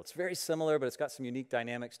Chapel. It's very similar, but it's got some unique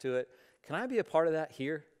dynamics to it. Can I be a part of that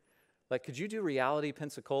here? Could you do Reality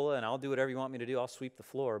Pensacola, and I'll do whatever you want me to do. I'll sweep the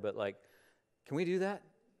floor, but can we do that?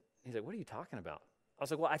 He's like, what are you talking about? I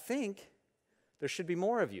was like, well, I think there should be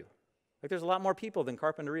more of you. There's a lot more people than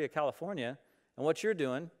Carpinteria, California, and what you're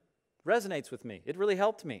doing resonates with me. It really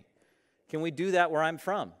helped me. Can we do that where I'm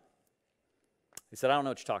from? He said, I don't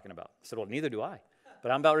know what you're talking about. I said, well, neither do I.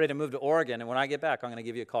 But I'm about ready to move to Oregon, and when I get back, I'm going to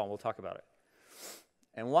give you a call, and we'll talk about it.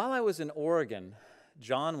 And while I was in Oregon,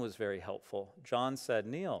 John was very helpful. John said,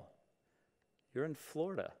 Neil, you're in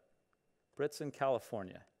Florida. Britt's in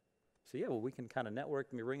California. So yeah, well, we can kind of network.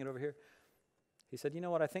 Let me bring it over here. He said, you know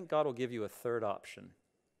what? I think God will give you a third option.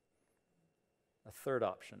 A third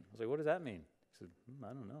option. I was like, what does that mean? He said,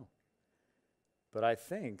 I don't know. But I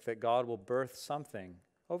think that God will birth something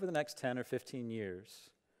over the next 10 or 15 years.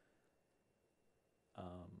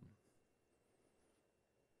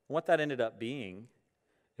 What that ended up being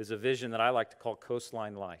is a vision that I like to call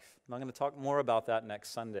Coastline Life. I'm going to talk more about that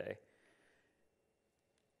next Sunday.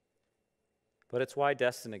 But it's why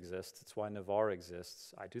Destin exists. It's why Navarre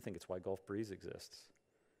exists. I do think it's why Gulf Breeze exists.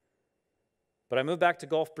 But I moved back to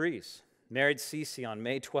Gulf Breeze. Married Cece on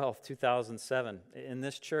May 12th, 2007, in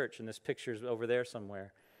this church, and this picture's over there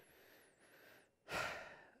somewhere.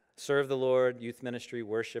 Serve the Lord, youth ministry,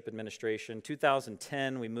 worship administration.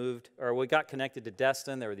 2010, we got connected to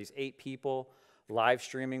Destin. There were these 8 people live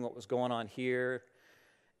streaming what was going on here.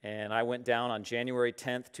 And I went down on January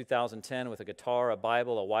 10th, 2010 with a guitar, a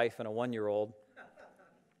Bible, a wife, and a 1-year-old.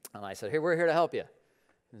 And I said, hey, we're here to help you.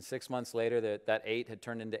 And 6 months later, that 8 had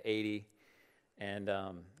turned into 80. And,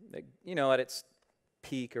 at its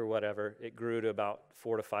peak or whatever, it grew to about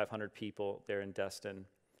 400 to 500 people there in Destin.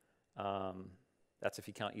 That's if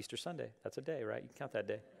you count Easter Sunday. That's a day, right? You can count that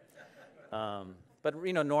day. But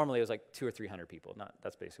normally it was like 200 or 300 people.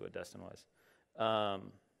 That's basically what Destin was.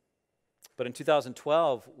 But in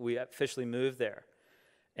 2012, we officially moved there.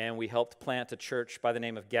 And we helped plant a church by the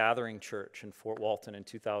name of Gathering Church in Fort Walton in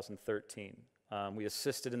 2013. We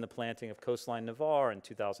assisted in the planting of Coastline, Navarre in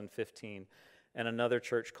 2015, and another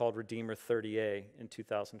church called Redeemer 30A in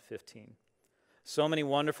 2015. So many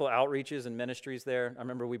wonderful outreaches and ministries there. I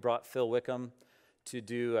remember we brought Phil Wickham to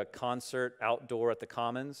do a concert outdoor at the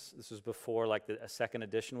Commons. This was before a second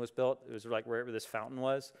edition was built. It was like wherever this fountain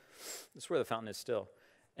was. This is where the fountain is still.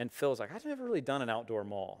 And Phil was like, I've never really done an outdoor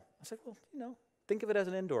mall. I was like, well, think of it as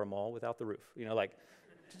an indoor mall without the roof.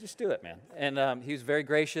 Just do it, man. And he was very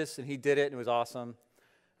gracious, and he did it, and it was awesome.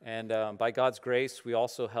 And by God's grace, we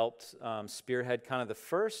also helped spearhead kind of the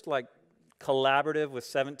first collaborative with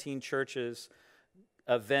 17 churches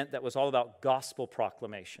event that was all about gospel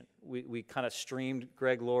proclamation. We kind of streamed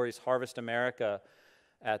Greg Laurie's Harvest America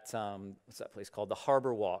at, what's that place called? The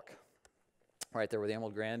Harbor Walk, right there where the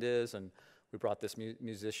Emerald Grand is. And we brought this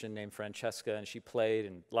musician named Francesca, and she played,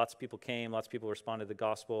 and lots of people came. Lots of people responded to the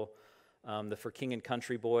gospel. The For King and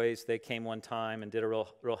Country Boys, they came one time and did a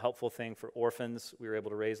real helpful thing for orphans. We were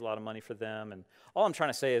able to raise a lot of money for them. And all I'm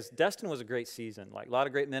trying to say is Destin was a great season. A lot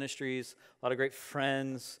of great ministries, a lot of great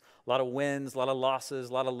friends, a lot of wins, a lot of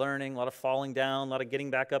losses, a lot of learning, a lot of falling down, a lot of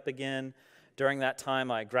getting back up again. During that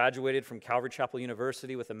time, I graduated from Calvary Chapel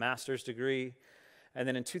University with a master's degree. And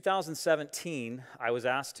then in 2017, I was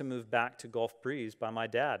asked to move back to Gulf Breeze by my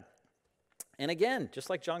dad. And again,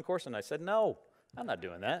 just like John Corson, I said, no, I'm not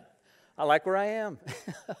doing that. I like where I am.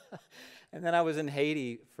 And then I was in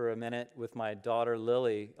Haiti for a minute with my daughter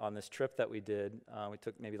Lily on this trip that we did. We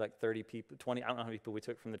took maybe 30 people, 20, I don't know how many people we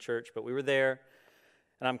took from the church, but we were there.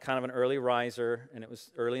 And I'm kind of an early riser, and it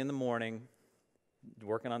was early in the morning,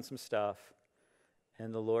 working on some stuff.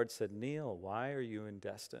 And the Lord said, Neil, why are you in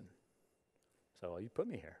Destin? So you put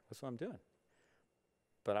me here. That's what I'm doing.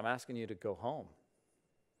 But I'm asking you to go home.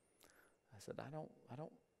 I said, I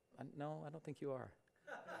don't think you are.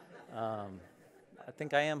 I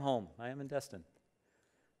think I am home. I am in Destin.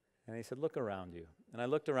 And he said, look around you. And I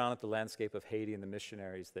looked around at the landscape of Haiti and the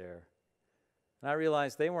missionaries there. And I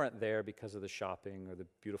realized they weren't there because of the shopping or the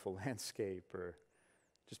beautiful landscape or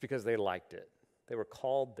just because they liked it. They were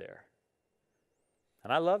called there.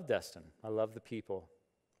 And I love Destin. I love the people.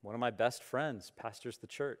 One of my best friends pastors the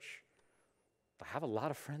church. I have a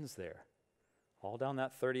lot of friends there, all down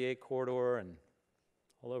that 38 corridor and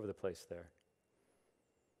all over the place there.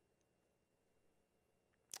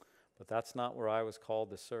 But that's not where I was called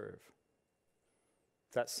to serve.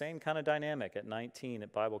 That same kind of dynamic at 19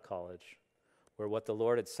 at Bible college, where what the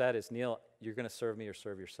Lord had said is, Neil, you're going to serve me or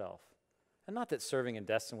serve yourself. And not that serving in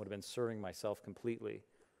Destin would have been serving myself completely,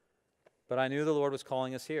 but I knew the Lord was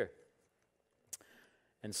calling us here.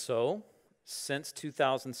 And so, since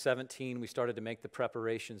 2017, we started to make the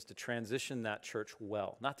preparations to transition that church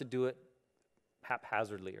well, not to do it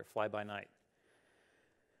haphazardly or fly by night.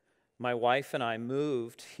 My wife and I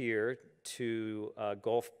moved here to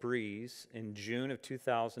Gulf Breeze in June of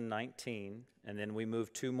 2019, and then we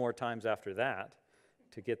moved 2 more times after that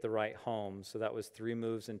to get the right home. So that was 3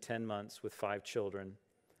 moves in 10 months with 5 children,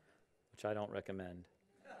 which I don't recommend.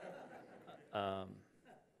 And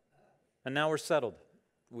now we're settled.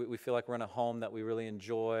 We feel like we're in a home that we really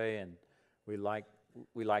enjoy, and we like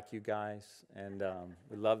you guys, and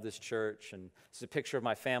we love this church. And this is a picture of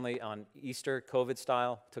my family on Easter, COVID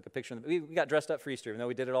style. Took a picture. We got dressed up for Easter, even though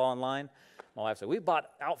we did it all online. My wife said, we bought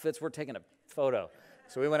outfits, we're taking a photo.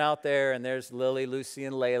 So we went out there, and there's Lily, Lucy,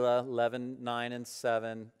 and Layla, 11, 9, and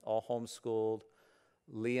 7, all homeschooled.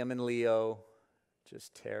 Liam and Leo,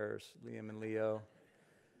 just terrors, Liam and Leo.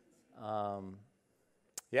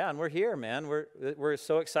 Yeah, and we're here, man. We're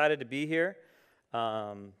so excited to be here.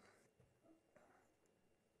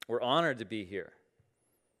 We're honored to be here.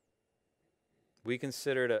 We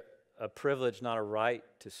consider it a privilege, not a right,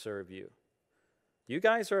 to serve you. You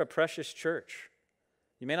guys are a precious church.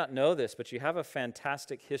 You may not know this, but you have a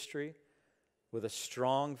fantastic history with a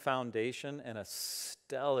strong foundation and a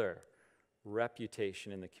stellar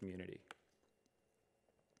reputation in the community.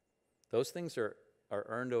 Those things are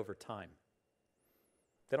earned over time.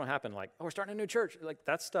 They don't happen like, oh, we're starting a new church. Like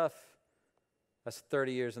that stuff, that's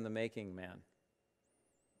 30 years in the making, man.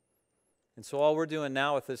 And so all we're doing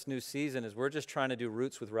now with this new season is we're just trying to do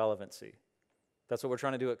roots with relevancy. That's what we're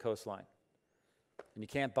trying to do at Coastline. And you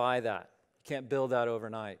can't buy that. You can't build that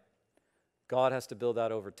overnight. God has to build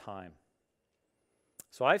that over time.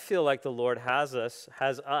 So I feel like the Lord has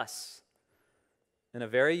us in a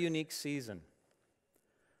very unique season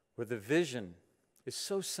where the vision is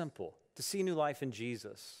so simple, to see new life in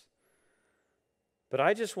Jesus. But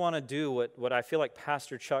I just want to do what I feel like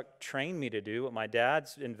Pastor Chuck trained me to do, what my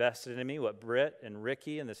dad's invested in me, what Britt and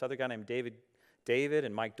Ricky and this other guy named David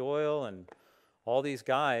and Mike Doyle and all these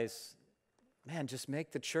guys, man, just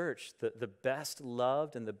make the church the best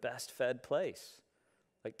loved and the best fed place.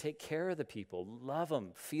 Like take care of the people, love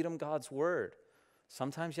them, feed them God's word.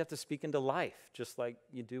 Sometimes you have to speak into life, just like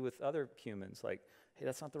you do with other humans. Like, hey,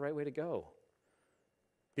 that's not the right way to go.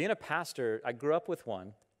 Being a pastor, I grew up with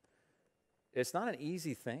one. It's not an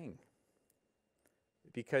easy thing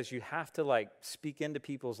because you have to like speak into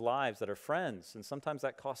people's lives that are friends, and sometimes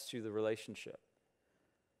that costs you the relationship.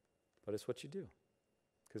 But it's what you do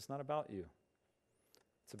because it's not about you.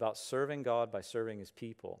 It's about serving God by serving his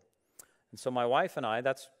people. And so my wife and I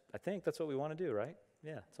think that's what we want to do, right?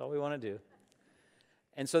 Yeah, that's all we want to do.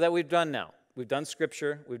 And so that we've done now. We've done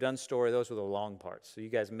scripture, we've done story. Those were the long parts. So you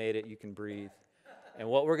guys made it, you can breathe. And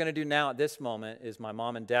what we're going to do now at this moment is my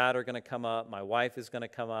mom and dad are going to come up. My wife is going to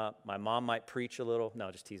come up. My mom might preach a little.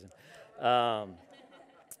 No, just teasing. They're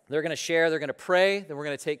going to share. They're going to pray. Then we're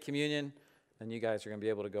going to take communion. And you guys are going to be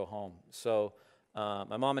able to go home. So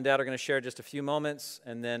my mom and dad are going to share just a few moments.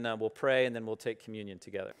 And then we'll pray. And then we'll take communion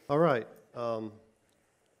together. All right.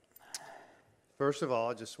 First of all,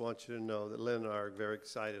 I just want you to know that Lynn and I are very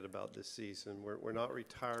excited about this season. We're not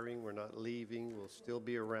retiring. We're not leaving. We'll still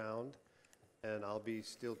be around. And I'll be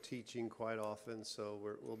still teaching quite often, so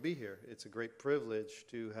we'll be here. It's a great privilege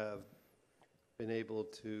to have been able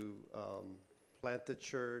to plant the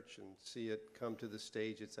church and see it come to the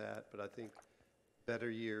stage it's at, but I think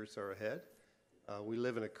better years are ahead. We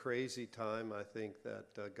live in a crazy time. I think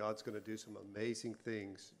that God's going to do some amazing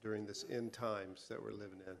things during this end times that we're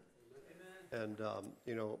living in. Amen.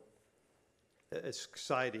 And, it's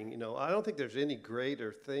exciting. I don't think there's any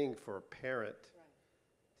greater thing for a parent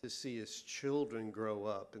to see his children grow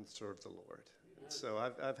up and serve the Lord. So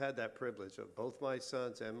I've had that privilege of both my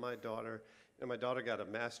sons and my daughter. And my daughter got a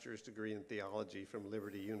master's degree in theology from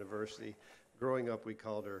Liberty University. Growing up, we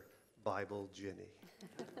called her Bible Jenny.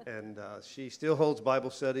 And she still holds Bible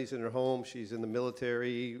studies in her home. She's in the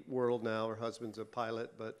military world now. Her husband's a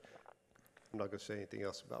pilot, but I'm not going to say anything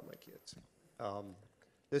else about my kids.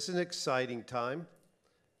 This is an exciting time.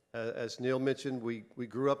 As Neil mentioned, we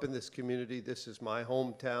grew up in this community. This is my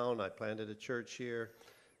hometown. I planted a church here.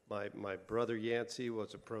 My brother Yancey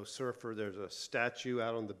was a pro surfer. There's a statue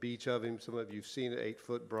out on the beach of him. Some of you have seen an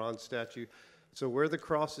 8-foot bronze statue. So where the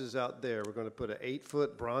cross is out there, we're going to put an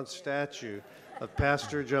 8-foot bronze statue of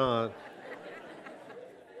Pastor John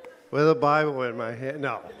with a Bible in my hand.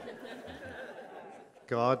 No.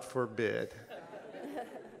 God forbid.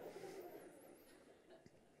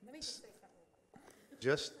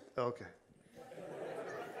 Just, okay.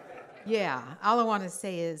 Yeah, all I want to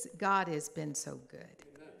say is God has been so good.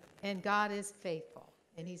 And God is faithful.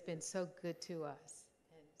 And he's been so good to us.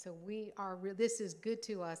 And so this is good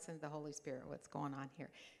to us and the Holy Spirit, what's going on here.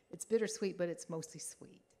 It's bittersweet, but it's mostly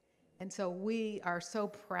sweet. And so we are so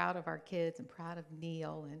proud of our kids and proud of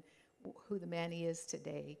Neil and who the man he is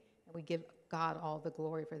today. And we give God all the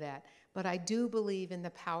glory for that. But I do believe in the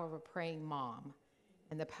power of a praying mom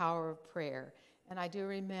and the power of prayer. And I do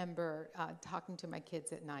remember talking to my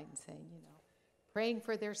kids at night and saying, praying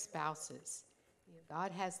for their spouses.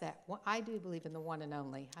 God has that. I do believe in the one and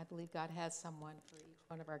only. I believe God has someone for each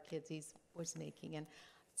one of our kids he was making. And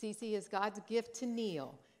Cece is God's gift to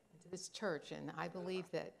Neil and to this church. And I believe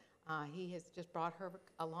that he has just brought her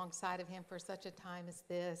alongside of him for such a time as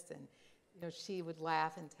this. And, she would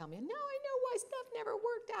laugh and tell me, no, I know why stuff never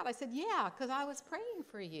worked out. I said, yeah, because I was praying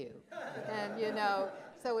for you. And,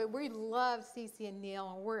 so we love Cece and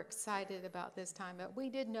Neil, and we're excited about this time. But we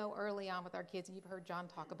did know early on with our kids, and you've heard John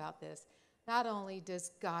talk about this, not only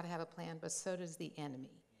does God have a plan, but so does the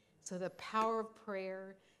enemy. So the power of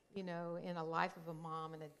prayer, in a life of a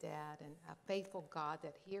mom and a dad and a faithful God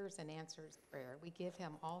that hears and answers prayer, we give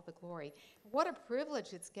him all the glory. What a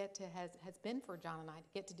privilege has been for John and I to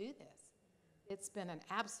get to do this. It's been an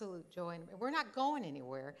absolute joy, and we're not going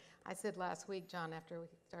anywhere. I said last week, John, after we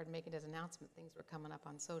started making his announcement, things were coming up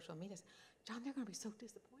on social media. John, they're going to be so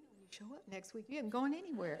disappointed when you show up next week. You haven't gone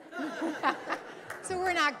anywhere. So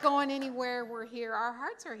we're not going anywhere. We're here. Our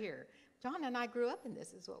hearts are here. John and I grew up in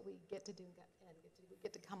this. Is what we get to do, and we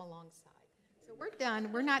get to come alongside. So we're done.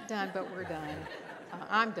 We're not done, but we're done.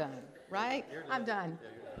 I'm done, right? I'm done.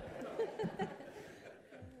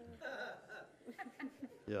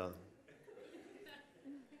 Yeah.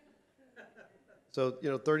 So,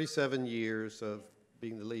 37 years of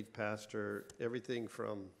being the lead pastor, everything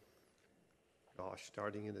from,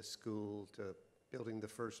 starting in a school to building the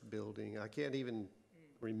first building. I can't even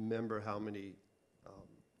remember how many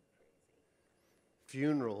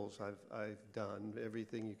funerals I've done,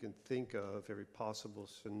 everything you can think of, every possible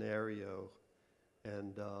scenario,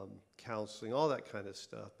 and counseling, all that kind of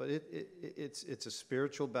stuff. But it's a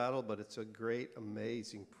spiritual battle, but it's a great,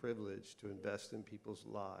 amazing privilege to invest in people's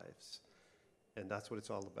lives. And that's what it's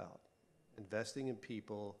all about. Investing in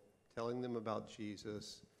people, telling them about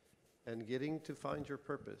Jesus, and getting to find your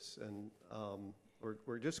purpose. And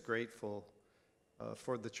we're just grateful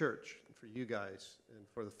for the church, for you guys, and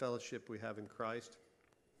for the fellowship we have in Christ.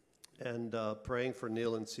 And praying for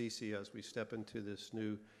Neil and Cece as we step into this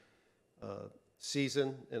new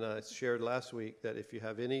season. And I shared last week that if you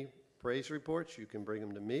have any praise reports, you can bring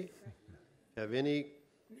them to me. Have any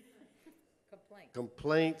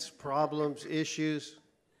complaints, problems, issues,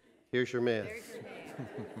 here's your man. There's your man.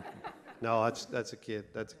 No, that's a kid.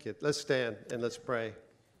 That's a kid. Let's stand and let's pray.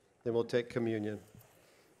 Then we'll take communion.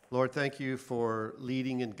 Lord, thank you for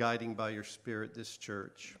leading and guiding by your Spirit this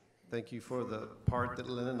church. Thank you for the part that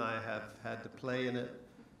Lynn and I have had to play in it.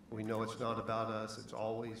 We know it's not about us. It's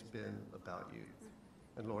always been about you.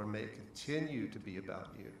 And Lord, may it continue to be about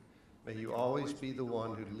you. May you always be the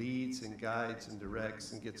one who leads and guides and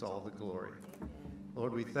directs and gets all the glory.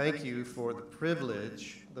 Lord, we thank you for the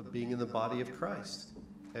privilege of being in the body of Christ.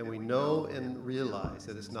 And we know and realize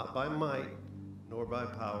that it's not by might nor by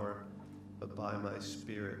power, but by my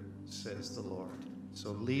Spirit, says the Lord.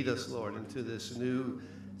 So lead us, Lord, into this new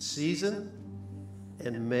season,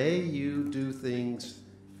 and may you do things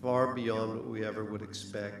far beyond what we ever would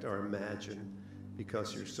expect or imagine,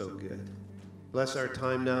 because you're so good. Bless our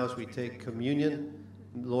time now as we take communion.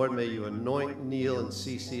 Lord, may you anoint Neil and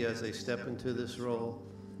Cece as they step into this role,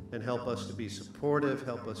 and help us to be supportive,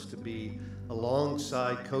 help us to be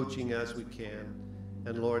alongside, coaching as we can.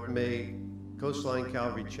 And Lord, may Coastline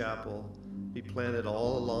Calvary Chapel be planted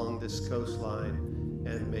all along this coastline,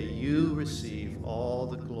 and may you receive all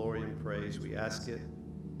the glory and praise. We ask it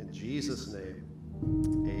in Jesus' name.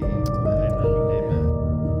 Amen.